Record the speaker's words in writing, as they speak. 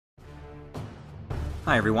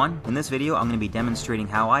Hi everyone, in this video I'm going to be demonstrating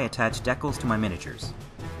how I attach decals to my miniatures.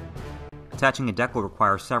 Attaching a decal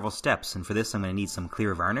requires several steps, and for this I'm going to need some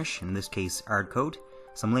clear varnish, in this case Ard Coat,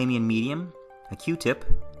 some Lamian medium, a Q-tip,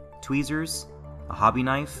 tweezers, a hobby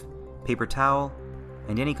knife, paper towel,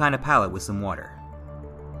 and any kind of palette with some water.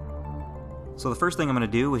 So the first thing I'm going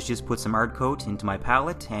to do is just put some Ard Coat into my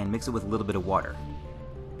palette and mix it with a little bit of water.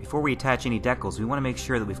 Before we attach any decals, we want to make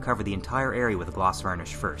sure that we've covered the entire area with a gloss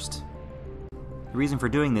varnish first. The reason for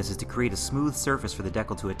doing this is to create a smooth surface for the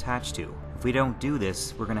decal to attach to. If we don't do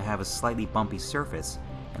this, we're going to have a slightly bumpy surface,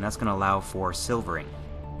 and that's going to allow for silvering.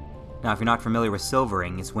 Now if you're not familiar with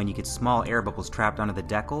silvering, it's when you get small air bubbles trapped onto the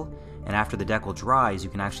decal, and after the decal dries you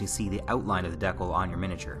can actually see the outline of the decal on your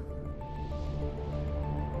miniature.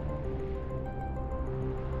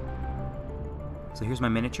 So here's my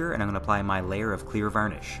miniature, and I'm going to apply my layer of clear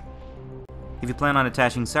varnish. If you plan on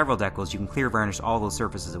attaching several decals, you can clear varnish all those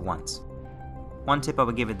surfaces at once. One tip I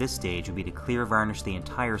would give at this stage would be to clear varnish the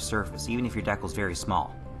entire surface, even if your decal is very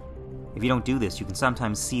small. If you don't do this, you can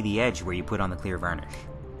sometimes see the edge where you put on the clear varnish.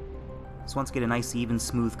 So once you get a nice even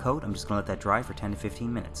smooth coat, I'm just going to let that dry for 10 to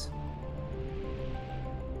 15 minutes.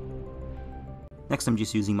 Next I'm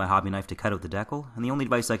just using my hobby knife to cut out the decal, and the only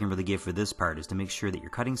advice I can really give for this part is to make sure that your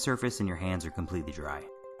cutting surface and your hands are completely dry.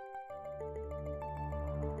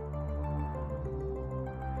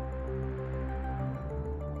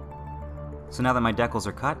 So now that my decals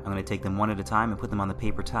are cut, I'm going to take them one at a time and put them on the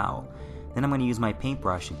paper towel. Then I'm going to use my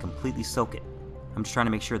paintbrush and completely soak it. I'm just trying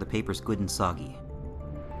to make sure the paper's good and soggy.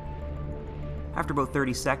 After about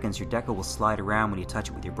 30 seconds, your decal will slide around when you touch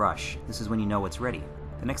it with your brush. This is when you know it's ready.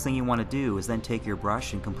 The next thing you want to do is then take your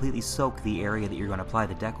brush and completely soak the area that you're going to apply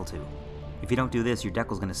the decal to. If you don't do this, your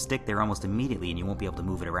decal's going to stick there almost immediately and you won't be able to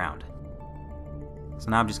move it around. So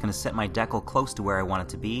now I'm just going to set my decal close to where I want it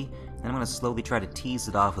to be, and I'm going to slowly try to tease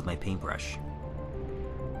it off with my paintbrush.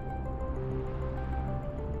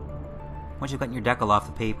 Once you've gotten your decal off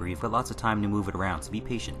the paper, you've got lots of time to move it around, so be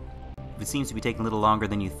patient. If it seems to be taking a little longer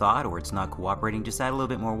than you thought, or it's not cooperating, just add a little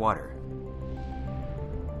bit more water.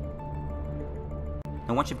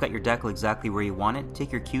 Now once you've got your decal exactly where you want it,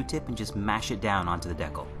 take your Q-tip and just mash it down onto the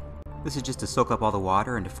decal. This is just to soak up all the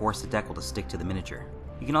water and to force the decal to stick to the miniature.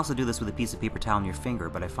 You can also do this with a piece of paper towel on your finger,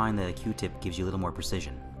 but I find that a Q-tip gives you a little more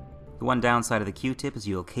precision. The one downside of the Q-tip is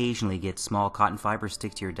you'll occasionally get small cotton fibers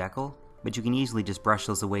stick to your decal, but you can easily just brush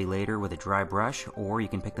those away later with a dry brush, or you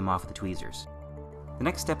can pick them off with the tweezers. The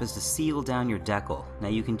next step is to seal down your decal. Now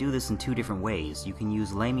you can do this in two different ways. You can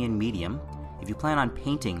use Lamian medium. If you plan on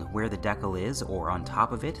painting where the decal is or on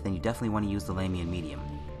top of it, then you definitely want to use the Lamian medium.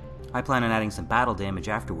 I plan on adding some battle damage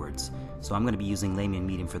afterwards, so I'm going to be using Lamian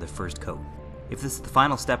medium for the first coat. If this is the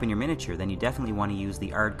final step in your miniature, then you definitely want to use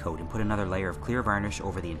the Ard Coat and put another layer of clear varnish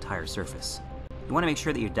over the entire surface. You want to make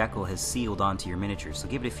sure that your decal has sealed onto your miniature, so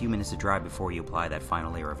give it a few minutes to dry before you apply that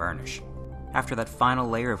final layer of varnish. After that final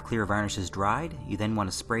layer of clear varnish is dried, you then want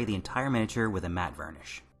to spray the entire miniature with a matte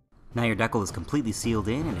varnish. Now your decal is completely sealed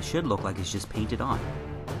in, and it should look like it's just painted on.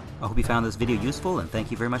 I hope you found this video useful, and thank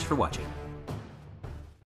you very much for watching.